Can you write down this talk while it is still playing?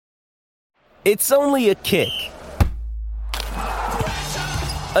It's only a kick,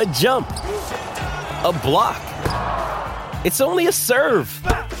 a jump, a block. It's only a serve.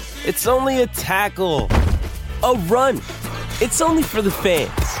 It's only a tackle, a run. It's only for the fans.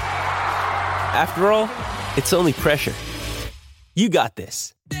 After all, it's only pressure. You got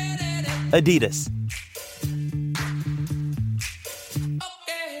this. Adidas.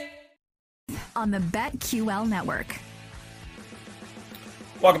 On the BetQL Network.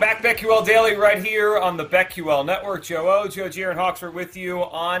 Welcome back, BetQL Daily, right here on the BetQL Network. Joe O, Joe Gier, and Hawksworth with you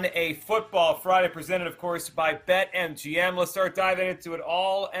on a Football Friday, presented, of course, by BetMGM. Let's start diving into it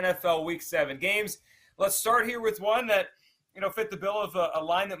all. NFL Week 7 games. Let's start here with one that, fit the bill of a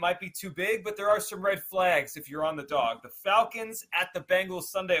line that might be too big, but there are some red flags if you're on the dog. The Falcons at the Bengals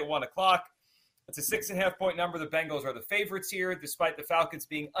Sunday at 1 o'clock. It's a 6.5-point number. The Bengals are the favorites here, despite the Falcons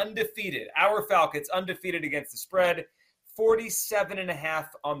being undefeated. Our Falcons undefeated against the spread. 47.5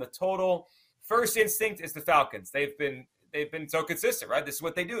 on the total. First instinct is the Falcons. They've been so consistent, right? This is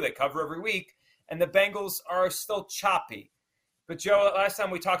what they do. They cover every week, and the Bengals are still choppy. But Joe, last time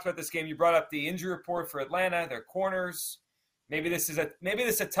we talked about this game, you brought up the injury report for Atlanta, their corners. Maybe this is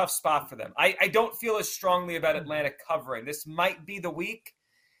a tough spot for them. I don't feel as strongly about Atlanta covering. This might be the week.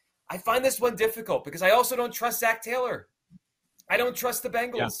 I find this one difficult because I also don't trust Zach Taylor. I don't trust the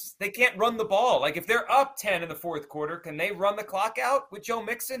Bengals. Yeah. They can't run the ball. Like, if they're up 10 in the fourth quarter, can they run the clock out with Joe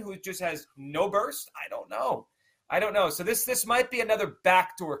Mixon, who just has no burst? I don't know. So this might be another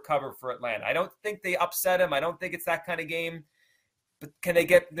backdoor cover for Atlanta. I don't think they upset him. I don't think it's that kind of game. But can they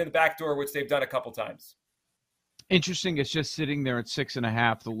get in the backdoor, which they've done a couple times? Interesting. It's just sitting there at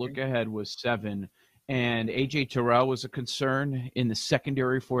 6.5. The look ahead was 7. And A.J. Terrell was a concern in the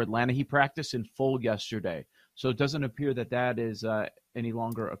secondary for Atlanta. He practiced in full yesterday. So it doesn't appear that is any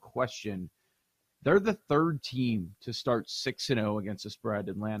longer a question. They're the third team to start 6-0 against the spread,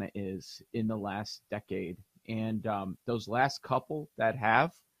 Atlanta is, in the last decade. And those last couple that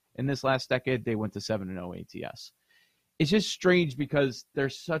have in this last decade, they went to 7-0 ATS. It's just strange because they're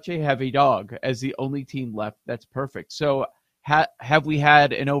such a heavy dog as the only team left that's perfect. So have we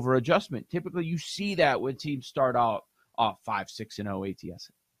had an over-adjustment? Typically, you see that when teams start off 5-6-0 ATS.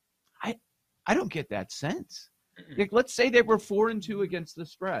 I don't get that sense. Like, let's say they were 4-2 against the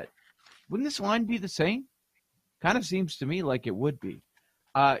spread. Wouldn't this line be the same? Kind of seems to me like it would be.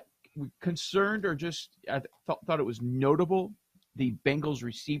 Concerned or just I thought it was notable, the Bengals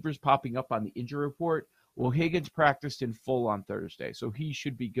receivers popping up on the injury report. Well, Higgins practiced in full on Thursday, so he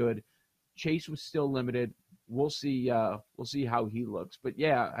should be good. Chase was still limited. We'll see how he looks. But,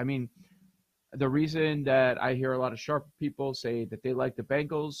 yeah, I mean, the reason that I hear a lot of sharp people say that they like the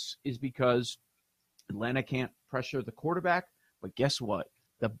Bengals is because Atlanta can't pressure the quarterback. But guess what?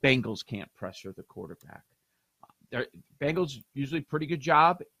 The Bengals can't pressure the quarterback. Bengals usually pretty good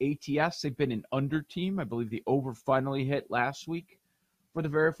job. ATS, they've been an under team. I believe the over finally hit last week for the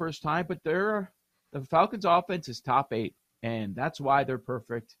very first time. But the Falcons' offense is top 8, and that's why they're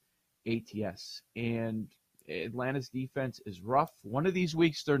perfect ATS. And Atlanta's defense is rough. One of these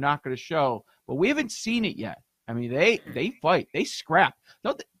weeks they're not going to show, but we haven't seen it yet. I mean, they fight, they scrap.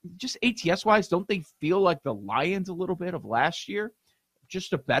 Just ATS-wise, don't they feel like the Lions a little bit of last year?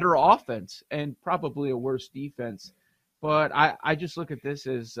 Just a better offense and probably a worse defense. But I just look at this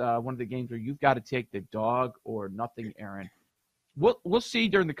as one of the games where you've got to take the dog or nothing, Aaron. We'll see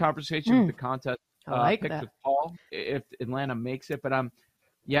during the conversation with the contest pick with Paul if Atlanta makes it. But I'm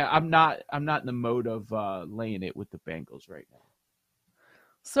not in the mode of laying it with the Bengals right now.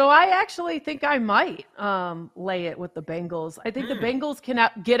 So I actually think I might lay it with the Bengals. I think the Bengals can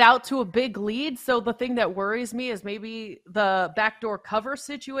get out to a big lead. So the thing that worries me is maybe the backdoor cover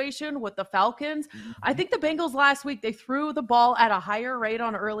situation with the Falcons. I think the Bengals last week, they threw the ball at a higher rate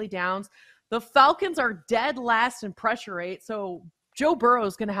on early downs. The Falcons are dead last in pressure rate. So Joe Burrow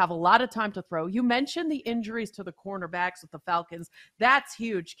is going to have a lot of time to throw. You mentioned the injuries to the cornerbacks with the Falcons. That's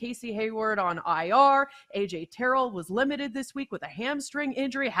huge. Casey Hayward on IR. A.J. Terrell was limited this week with a hamstring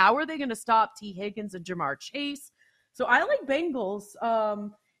injury. How are they going to stop T. Higgins and Jamar Chase? So I like Bengals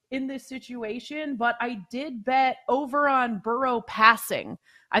in this situation, but I did bet over on Burrow passing.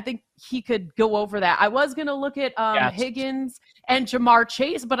 I think he could go over that. I was going to look at Higgins and Jamar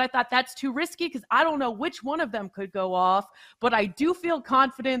Chase, but I thought that's too risky because I don't know which one of them could go off, but I do feel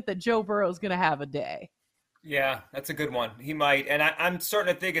confident that Joe Burrow is going to have a day. Yeah, that's a good one. He might. And I'm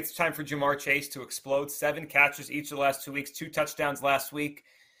starting to think it's time for Jamar Chase to explode. 7 catches each of the last 2 weeks, 2 touchdowns last week.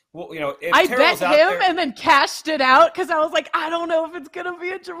 Well, if I Terrell's bet him and then cashed it out because I was like, I don't know if it's going to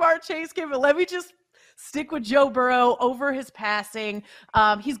be a Jamar Chase game, but let me just stick with Joe Burrow over his passing.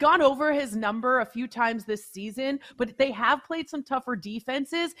 He's gone over his number a few times this season, but they have played some tougher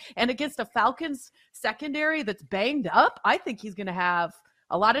defenses. And against a Falcons secondary that's banged up, I think he's going to have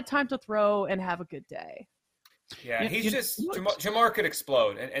a lot of time to throw and have a good day. Yeah, Jamar could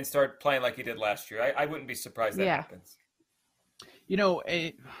explode and start playing like he did last year. I wouldn't be surprised that happens. Another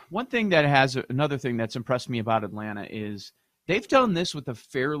thing that's impressed me about Atlanta is they've done this with a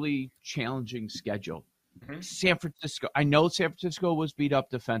fairly challenging schedule. Mm-hmm. San Francisco, I know San Francisco was beat up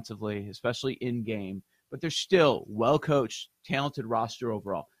defensively, especially in game, but they're still well-coached, talented roster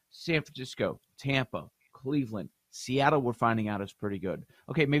overall. San Francisco, Tampa, Cleveland, Seattle, we're finding out is pretty good.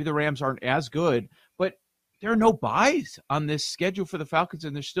 Okay, maybe the Rams aren't as good, but there are no buys on this schedule for the Falcons,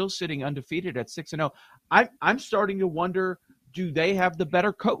 and they're still sitting undefeated at 6-0. I'm starting to wonder, do they have the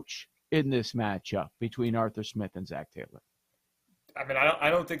better coach in this matchup between Arthur Smith and Zach Taylor? I mean, I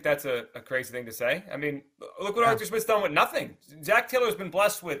don't think that's a crazy thing to say. I mean, look what Arthur Smith's done with nothing. Zach Taylor's been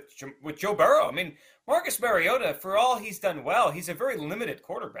blessed with Joe Burrow. I mean, Marcus Mariota, for all he's done well, he's a very limited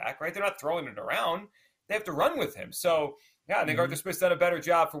quarterback, right? They're not throwing it around. They have to run with him. So, yeah, I think Arthur Smith's done a better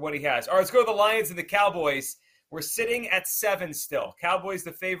job for what he has. All right, let's go to the Lions and the Cowboys. We're sitting at 7 still. Cowboys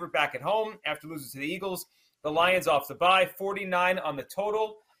the favorite back at home after losing to the Eagles. The Lions off the bye, 49 on the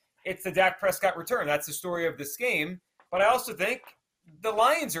total. It's the Dak Prescott return. That's the story of this game. But I also think the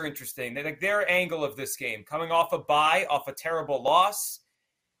Lions are interesting. They think their angle of this game, coming off a bye, off a terrible loss.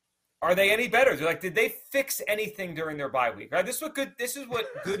 Are they any better? They're like, did they fix anything during their bye week? Right? This is what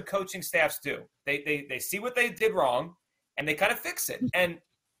good coaching staffs do. They see what they did wrong, and they kind of fix it. And,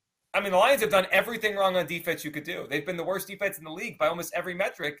 I mean, the Lions have done everything wrong on defense you could do. They've been the worst defense in the league by almost every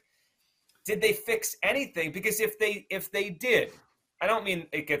metric. Did they fix anything? Because if they did, I don't mean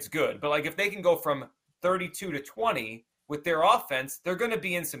it gets good, but like if they can go from 32 to 20 with their offense, they're going to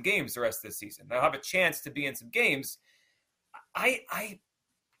be in some games the rest of the season. They'll have a chance to be in some games. I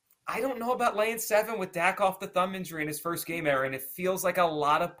don't know about laying 7 with Dak off the thumb injury in his first game, Aaron. It feels like a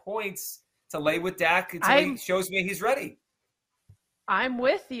lot of points to lay with Dak until he shows me he's ready. I'm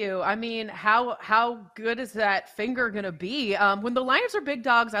with you. I mean, how good is that finger going to be? When the Lions are big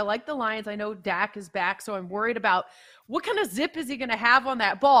dogs, I like the Lions. I know Dak is back, so I'm worried about what kind of zip is he going to have on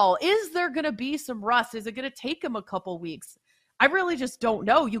that ball? Is there going to be some rust? Is it going to take him a couple weeks? I really just don't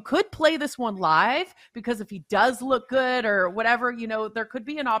know. You could play this one live because if he does look good or whatever, there could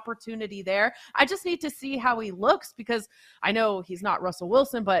be an opportunity there. I just need to see how he looks because I know he's not Russell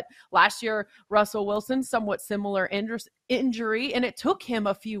Wilson, but last year, Russell Wilson, somewhat similar injury, and it took him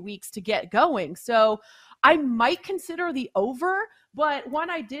a few weeks to get going. So I might consider the over, but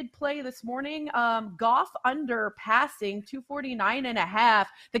one I did play this morning, Goff under passing 249.5.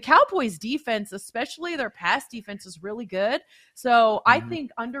 The Cowboys defense, especially their pass defense, is really good. So I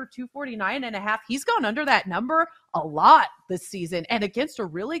think under 249.5, he's gone under that number a lot this season. And against a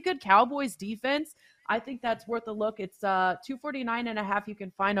really good Cowboys defense, I think that's worth a look. It's 249.5. You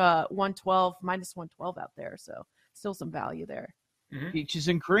can find a minus 112 out there. So still some value there. Peaches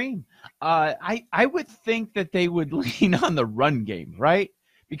and cream. I would think that they would lean on the run game, right?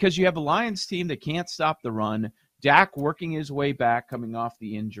 Because you have a Lions team that can't stop the run. Dak working his way back, coming off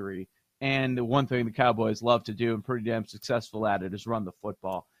the injury. And the one thing the Cowboys love to do and pretty damn successful at it is run the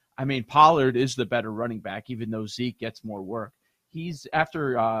football. I mean, Pollard is the better running back, even though Zeke gets more work. He's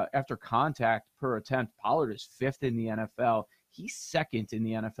after contact per attempt, Pollard is 5th in the NFL. He's 2nd in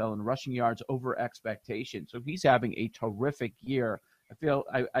the NFL in rushing yards over expectation. So he's having a terrific year.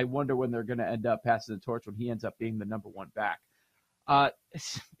 I wonder when they're going to end up passing the torch when he ends up being the number 1 back.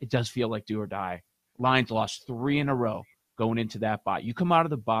 It does feel like do or die. Lions lost 3 in a row going into that bye. You come out of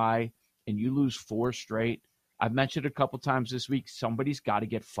the bye and you lose 4 straight. I've mentioned a couple times this week, somebody's got to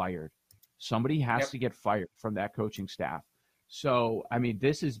get fired. Somebody has to get fired from that coaching staff. So, I mean,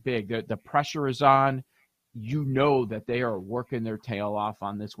 this is big. The pressure is on. You know that they are working their tail off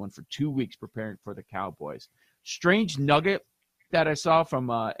on this one for 2 weeks preparing for the Cowboys. Strange nugget that I saw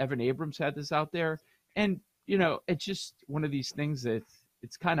from Evan Abrams had this out there. And, it's just one of these things that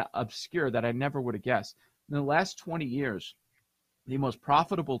it's kind of obscure that I never would have guessed. In the last 20 years, the most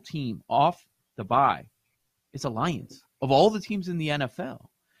profitable team off the bye is the Lions of all the teams in the NFL.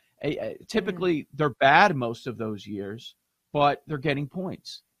 Typically, they're bad most of those years, but they're getting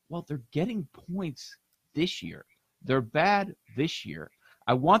points. Well, they're getting points this year. They're bad this year.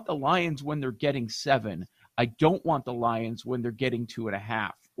 I want the Lions when they're getting 7. I don't want the Lions when they're getting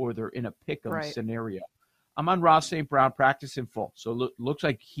 2.5 or they're in a pick'em scenario. I'm on Ross St. Brown, practice in full. So looks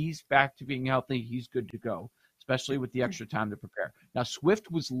like he's back to being healthy. He's good to go, especially with the extra time to prepare. Now,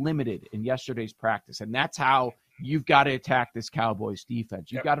 Swift was limited in yesterday's practice, and that's how you've got to attack this Cowboys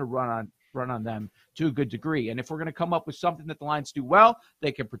defense. You've got to run on run on them to a good degree. And if we're going to come up with something that the Lions do well,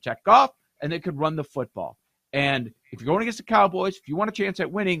 they can protect Goff and they could run the football. And if you're going against the Cowboys, if you want a chance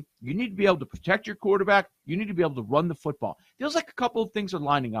at winning, you need to be able to protect your quarterback. You need to be able to run the football. Feels like a couple of things are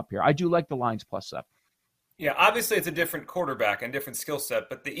lining up here. I do like the Lions +7. Yeah, obviously it's a different quarterback and different skill set,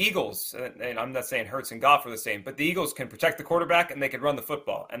 but the Eagles, and I'm not saying Hurts and Goff are the same, but the Eagles can protect the quarterback and they can run the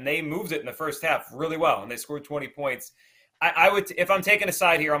football. And they moved it in the first half really well, and they scored 20 points. I would, if I'm taking a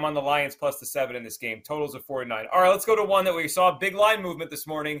side here, I'm on the Lions +7 in this game. Totals of 49. All right, let's go to one that we saw a big line movement this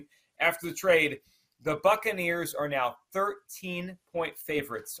morning after the trade. The Buccaneers are now 13-point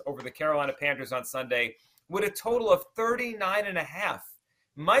favorites over the Carolina Panthers on Sunday with a total of 39.5.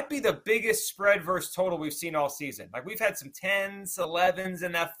 Might be the biggest spread versus total we've seen all season. Like, we've had some 10s, 11s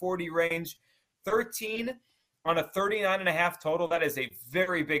in that 40 range. 13 on a 39.5 total. That is a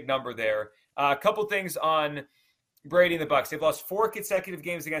very big number there. A couple things on Brady and the Bucs. They've lost 4 consecutive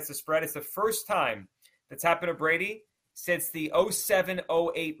games against the spread. It's the first time that's happened to Brady since the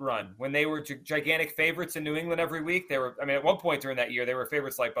 07-08 run when they were gigantic favorites in New England every week. They were, I mean, at one point during that year, they were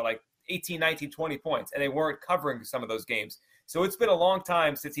favorites by 18, 19, 20 points, and they weren't covering some of those games. So it's been a long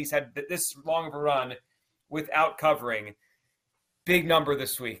time since he's had this long of a run without covering. Big number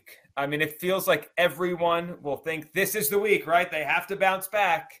this week. I mean, it feels like everyone will think this is the week, right? They have to bounce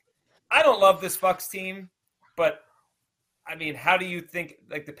back. I don't love this Bucs team, but I mean, how do you think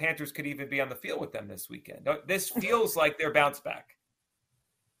like the Panthers could even be on the field with them this weekend? This feels like their bounce back.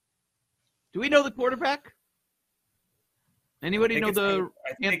 Do we know the quarterback? Anybody know the?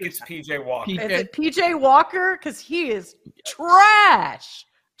 I think it's PJ Walker. Is it PJ Walker? Because he is trash.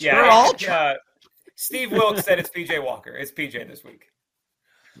 Yeah. Steve Wilkes said it's PJ Walker. It's PJ this week.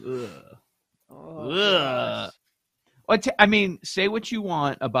 Ugh. I mean, say what you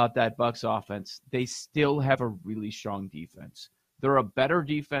want about that Bucs offense. They still have a really strong defense. They're a better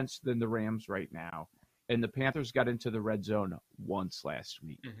defense than the Rams right now. And the Panthers got into the red zone once last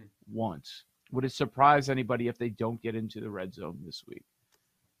week. Mm-hmm. Once. Would it surprise anybody if they don't get into the red zone this week?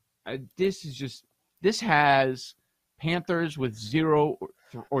 This has Panthers with 0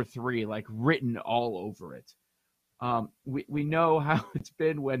 or 3 like written all over it. We know how it's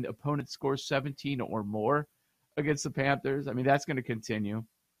been when opponents score 17 or more against the Panthers. I mean, that's going to continue.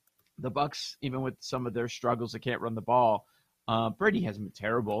 The Bucs, even with some of their struggles, they can't run the ball. Brady hasn't been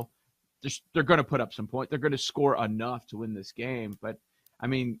terrible. They're going to put up some points. They're going to score enough to win this game. But, I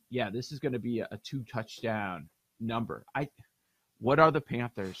mean, yeah, this is going to be a 2-touchdown number. What are the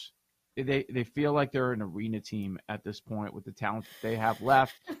Panthers? They feel like they're an arena team at this point with the talent that they have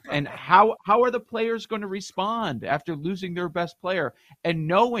left. And how are the players going to respond after losing their best player and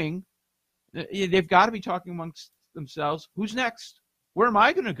knowing they've got to be talking amongst themselves, who's next? Where am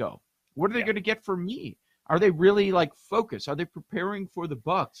I going to go? What are they going to get from me? Are they really like focused? Are they preparing for the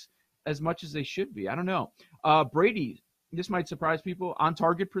Bucs as much as they should be? I don't know. Brady, this might surprise people, on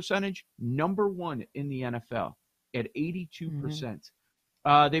target percentage, number 1 in the NFL at 82%.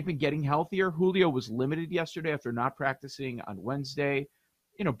 Mm-hmm. They've been getting healthier. Julio was limited yesterday after not practicing on Wednesday.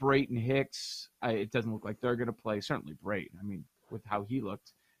 You know, Brayton Hicks, it doesn't look like they're going to play. Certainly Brayton, I mean, with how he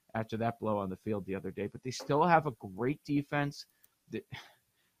looked after that blow on the field the other day. But they still have a great defense.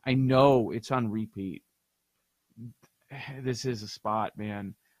 I know it's on repeat. This is a spot,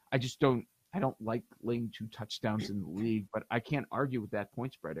 man. I don't like laying 2 touchdowns in the league, but I can't argue with that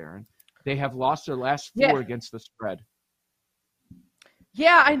point spread, Aaron. They have lost their last 4 against the spread.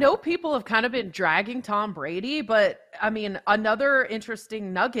 Yeah, I know people have kind of been dragging Tom Brady, but I mean, another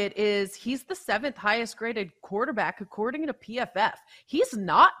interesting nugget is he's the 7th highest graded quarterback according to PFF. He's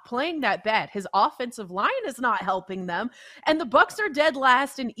not playing that bad. His offensive line is not helping them, and the Bucs are dead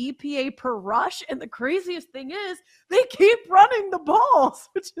last in EPA per rush. And the craziest thing is they keep running the balls,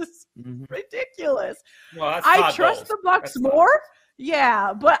 which is ridiculous. Well, I trust the Bucs more.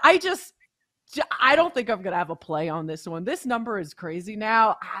 Yeah, but I don't think I'm going to have a play on this one. This number is crazy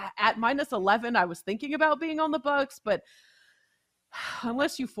now. At -11, I was thinking about being on the Bucs, but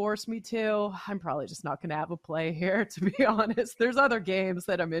unless you force me to, I'm probably just not going to have a play here, to be honest. There's other games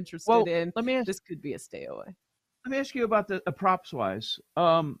that I'm interested in. This could be a stay away. Let me ask you about the props-wise.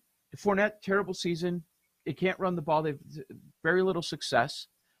 Fournette, terrible season. They can't run the ball. They've very little success.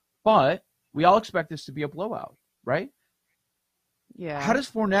 But we all expect this to be a blowout, right? Yeah. How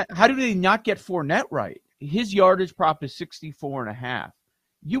do they not get Fournette right? His yardage prop is 64.5.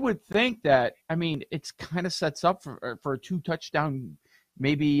 You would think that, I mean, it's kind of sets up for a 2-touchdown,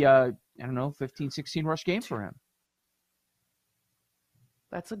 maybe, 15, 16 rush game for him.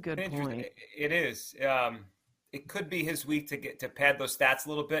 That's a good point. It is. it could be his week to pad those stats a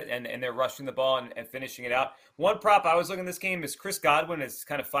little bit, and they're rushing the ball and finishing it out. One prop I was looking at this game is Chris Godwin is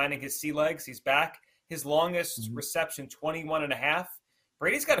kind of finding his sea legs. He's back. His longest reception, 21.5.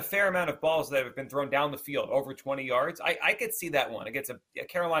 Brady's got a fair amount of balls that have been thrown down the field, over 20 yards. I could see that one against a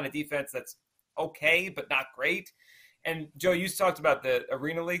Carolina defense that's okay, but not great. And, Joe, you talked about the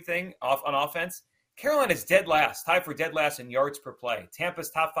Arena League thing on offense. Carolina's dead last, tied for dead last in yards per play.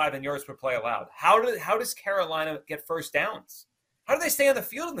 Tampa's top 5 in yards per play allowed. How does Carolina get first downs? How do they stay on the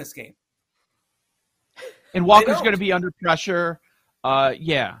field in this game? And Walker's going to be under pressure.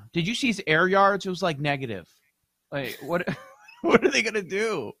 Yeah. Did you see his air yards? It was like negative. Like, what are they going to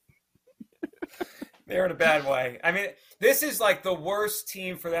do? They're in a bad way. I mean, this is like the worst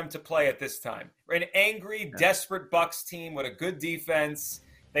team for them to play at this time. An angry, desperate Bucs team with a good defense.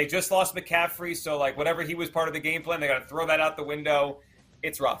 They just lost McCaffrey, so like whatever he was part of the game plan, they got to throw that out the window.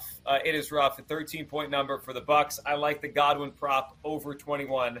 It's rough. It is rough. A 13-point number for the Bucs. I like the Godwin prop over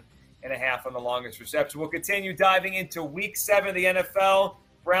 21.5 on the longest reception. We'll continue diving into Week 7 of the NFL.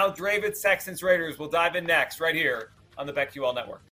 Browns, Ravens, Texans, Raiders. We'll dive in next right here on the BetQL Network.